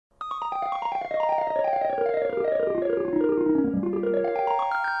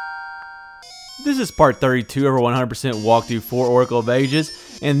This is part 32 over 100% walkthrough for Oracle of Ages.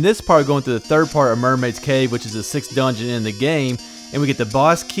 And this part going to the third part of Mermaid's Cave, which is the 6th dungeon in the game. And we get the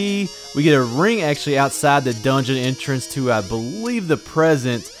boss key. We get a ring actually outside the dungeon entrance to, I believe, the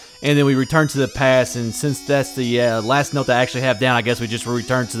present. And then we return to the past. And since that's the last note that I actually have down, I guess we just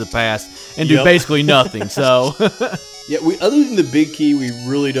return to the past and do basically nothing. So, yeah, other than the big key, we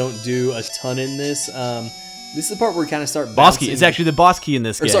really don't do a ton in this. This is the part where we kind of start bouncing. Boss key. It's actually the boss key in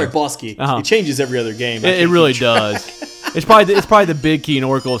this game. Sorry, boss key. It changes every other game. It really does. It's probably the big key in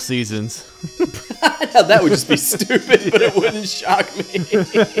Oracle of Seasons. Now, that would just be stupid, but it wouldn't shock me.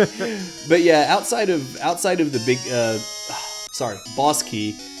 But yeah, outside of the big boss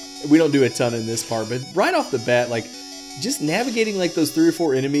key, we don't do a ton in this part. But right off the bat, like just navigating like those 3 or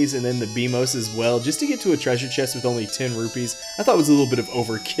 4 enemies and then the Beamos as well, just to get to a treasure chest with only 10 rupees, I thought was a little bit of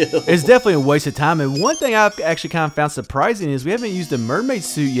overkill. It's definitely a waste of time. And one thing I've actually kind of found surprising is we haven't used the mermaid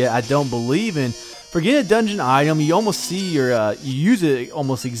suit yet, I don't believe. And for getting a dungeon item, you almost see you use it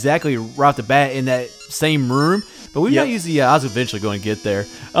almost exactly right off the bat in that same room. But we've not used the, I was eventually going to get there.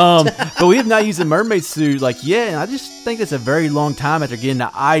 But we have not used the mermaid suit like yet. And I just think that's a very long time after getting the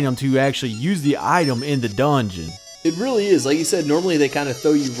item to actually use the item in the dungeon. It really is. Like you said, normally they kind of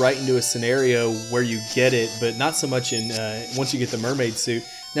throw you right into a scenario where you get it, but not so much in once you get the mermaid suit.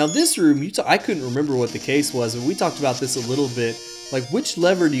 Now this room, I couldn't remember what the case was, but we talked about this a little bit. Like, which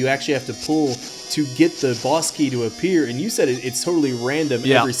lever do you actually have to pull to get the boss key to appear? And you said it's totally random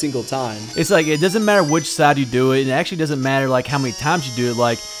every single time. It's like, it doesn't matter which side you do it, and it actually doesn't matter like how many times you do it.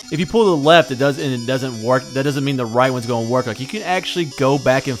 Like, if you pull to the left, it doesn't work. That doesn't mean the right one's going to work. Like, you can actually go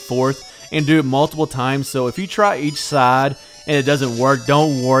back and forth and do it multiple times. So if you try each side and it doesn't work,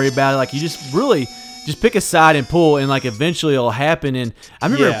 don't worry about it. Like, you just really just pick a side and pull, and like eventually it'll happen. And I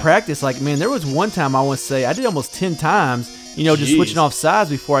remember in practice, like, man, there was one time I want to say I did almost 10 times, you know, just switching off sides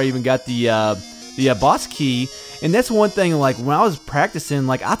before I even got the boss key. And that's one thing, like, when I was practicing,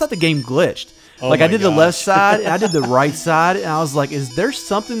 like, I thought the game glitched. Like, I did the left side and I did the right side, and I was like, is there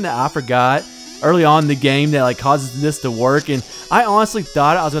something that I forgot early on in the game that like causes this to work? And I honestly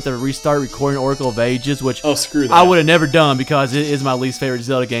thought I was about to restart recording Oracle of Ages, which screw that. I would have never done because it is my least favorite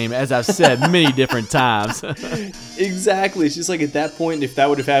Zelda game, as I've said many different times. Exactly. It's just like at that point, if that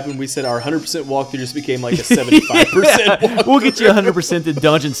would have happened, we said our 100% walkthrough just became like a 75% walkthrough. We'll get you 100% to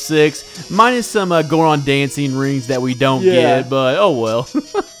Dungeon 6, minus some Goron dancing rings that we don't get, but oh well.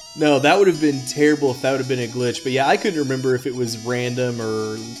 No, that would have been terrible if that would have been a glitch. But yeah, I couldn't remember if it was random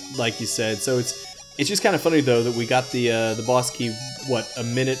or like you said. So it's just kind of funny though that we got the boss key, what, a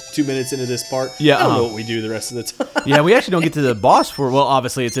minute, 2 minutes into this part. Yeah, I don't know what we do the rest of the time. Yeah, we actually don't get to the boss for, well,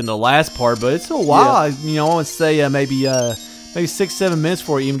 obviously it's in the last part, but it's a while. You know, I would say maybe 6-7 minutes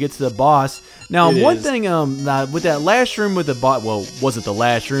before you even get to the boss. Now, one thing with that last room with the boss, well, wasn't the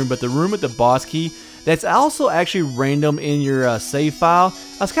last room, but the room with the boss key, that's also actually random in your save file.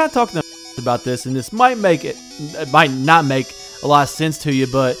 I was kind of talking about this, and this might not make a lot of sense to you,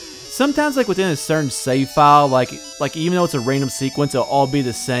 but sometimes like within a certain save file, like even though it's a random sequence, it'll all be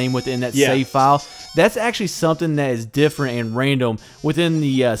the same within that save file. That's actually something that is different and random within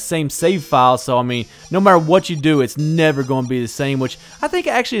the same save file. So I mean, no matter what you do, it's never going to be the same, which I think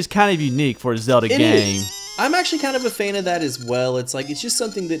actually is kind of unique for a Zelda game. I'm actually kind of a fan of that as well. It's like, it's just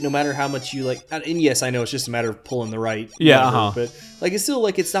something that no matter how much you like, and yes, I know it's just a matter of pulling the right lever, but like, it's still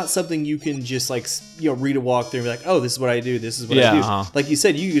like, it's not something you can just like, you know, read a walkthrough and be like, oh, this is what I do, this is what I do. Like you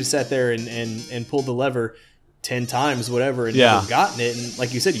said, you could have sat there and pulled the lever 10 times, whatever, and never gotten it. And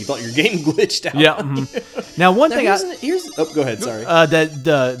like you said, you thought your game glitched out. Now, one thing go ahead, sorry.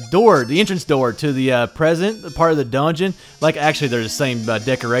 The entrance door to the present part of the dungeon, like actually they're the same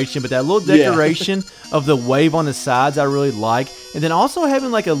decoration, but that little decoration of the wave on the sides I really like. And then also having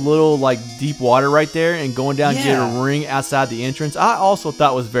like a little like deep water right there and going down and getting a ring outside the entrance, I also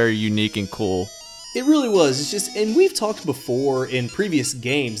thought was very unique and cool. It really was. It's just, and we've talked before in previous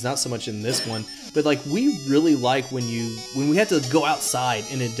games, not so much in this one, but like we really like when we have to go outside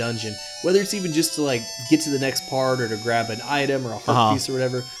in a dungeon, whether it's even just to like get to the next part or to grab an item or a heart piece or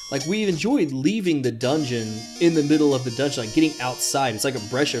whatever. Like, we enjoyed leaving the dungeon in the middle of the dungeon, like getting outside. It's like a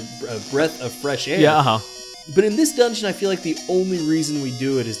breath of fresh air. But in this dungeon, I feel like the only reason we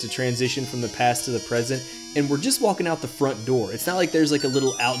do it is to transition from the past to the present, and we're just walking out the front door. It's not like there's like a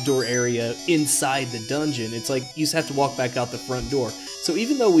little outdoor area inside the dungeon. It's like you just have to walk back out the front door. So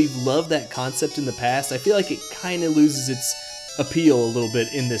even though we've loved that concept in the past, I feel like it kind of loses its appeal a little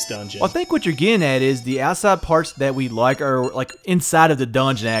bit in this dungeon. Well, I think what you're getting at is the outside parts that we like are like inside of the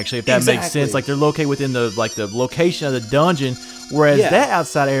dungeon, actually, if that makes sense. Like, they're located within the location of the dungeon, whereas that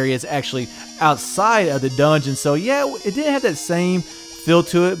outside area is actually outside of the dungeon. So yeah, it didn't have that same feel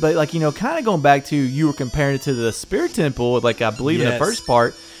to it. But like, you know, kind of going back to, you were comparing it to the Spirit Temple, like I believe in the first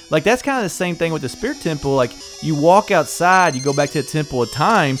part. Like, that's kind of the same thing with the Spirit Temple. Like, you walk outside, you go back to the Temple of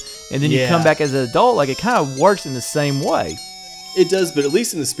Time, and then you come back as an adult. Like, it kind of works in the same way. It does, but at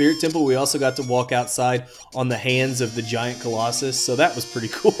least in the Spirit Temple, we also got to walk outside on the hands of the giant Colossus, so that was pretty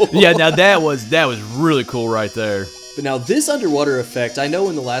cool. Yeah, now that was really cool right there. But now this underwater effect, I know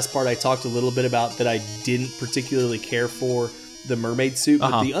in the last part I talked a little bit about that I didn't particularly care for the mermaid suit,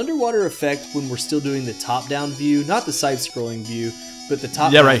 but the underwater effect when we're still doing the top-down view, not the side-scrolling view, but the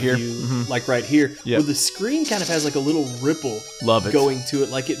top-down right here. view, like right here, where the screen kind of has like a little ripple going to it.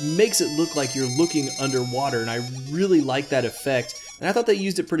 Like, it makes it look like you're looking underwater, and I really like that effect. And I thought they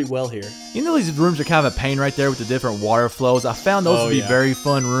used it pretty well here. You know, these rooms are kind of a pain right there with the different water flows. I found those to be very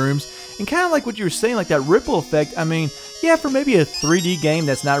fun rooms. And kind of like what you were saying, like that ripple effect, I mean, yeah, for maybe a 3D game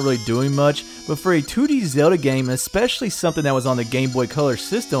that's not really doing much, but for a 2D Zelda game, especially something that was on the Game Boy Color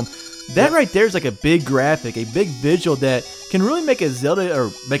system, that right there is like a big graphic, a big visual that can really make a Zelda, or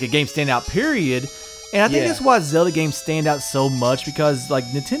make a game stand out, period. And I think that's why Zelda games stand out so much, because like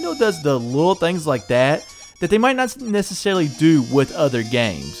Nintendo does the little things like that they might not necessarily do with other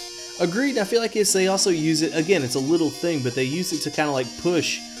games. Agreed. I feel like they also use it, again, it's a little thing, but they use it to kind of like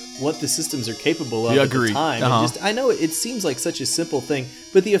push what the systems are capable of at the time. And just, I know it seems like such a simple thing,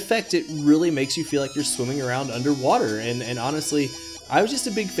 but the effect, it really makes you feel like you're swimming around underwater. And honestly, I was just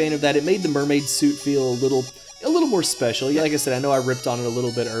a big fan of that. It made the mermaid suit feel a little more special. Like I said, I know I ripped on it a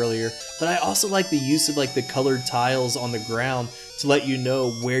little bit earlier, but I also like the use of like the colored tiles on the ground to let you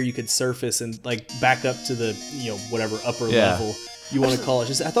know where you could surface and like back up to the, you know, whatever upper level you want to call it.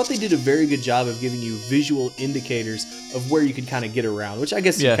 Just, I thought they did a very good job of giving you visual indicators of where you could kind of get around, which I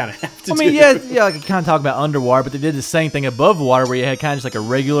guess you kind of have to do. I mean, yeah, like you kind of talk about underwater, but they did the same thing above water where you had kind of just like a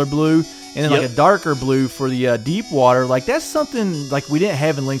regular blue and then like a darker blue for the deep water. Like, that's something like we didn't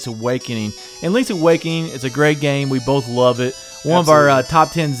have in Link's Awakening. And Link's Awakening is a great game. We both love it. One of our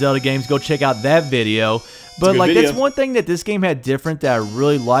top 10 Zelda games. Go check out that video. But like, that's one thing that this game had different that I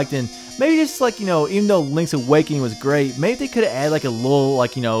really liked. And maybe just like, you know, even though Link's Awakening was great, maybe they could have added like a little,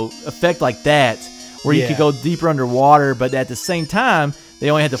 like, you know, effect like that where you could go deeper underwater, but at the same time, they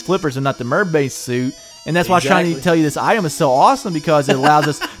only had the flippers and not the mermaid suit. And that's why I'm trying to tell you this item is so awesome, because it allows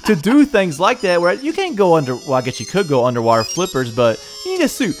us to do things like that where you can't go under, well, I guess you could go underwater flippers, but you need a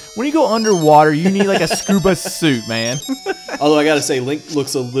suit. When you go underwater, you need like a scuba suit, man. Although I gotta say, Link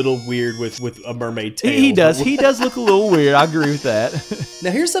looks a little weird with a mermaid tail. He does. He does look a little weird. I agree with that.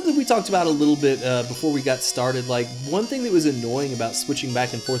 Now, here's something we talked about a little bit before we got started. Like, one thing that was annoying about switching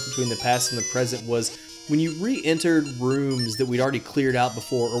back and forth between the past and the present was when you re-entered rooms that we'd already cleared out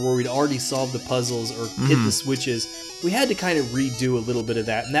before, or where we'd already solved the puzzles or hit the switches, we had to kind of redo a little bit of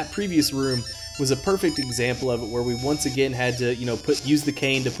that. And that previous room was a perfect example of it, where we once again had to, you know, use the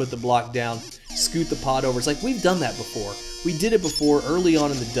cane to put the block down, scoot the pod over. It's like, we've done that before. We did it before early on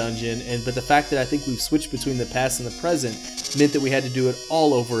in the dungeon, but the fact that I think we've switched between the past and the present meant that we had to do it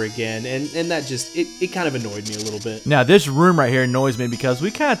all over again, and that just, it kind of annoyed me a little bit. Now, this room right here annoys me because we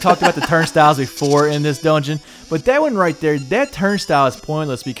kind of talked about the turnstiles before in this dungeon, but that one right there, that turnstile is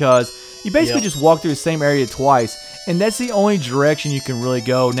pointless because you basically just walk through the same area twice, and that's the only direction you can really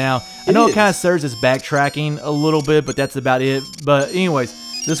go. Now, I know it kind of serves as backtracking a little bit, but that's about it. But anyways,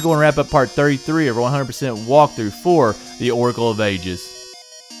 this is going to wrap up part 33 of our 100% walkthrough for the Oracle of Ages.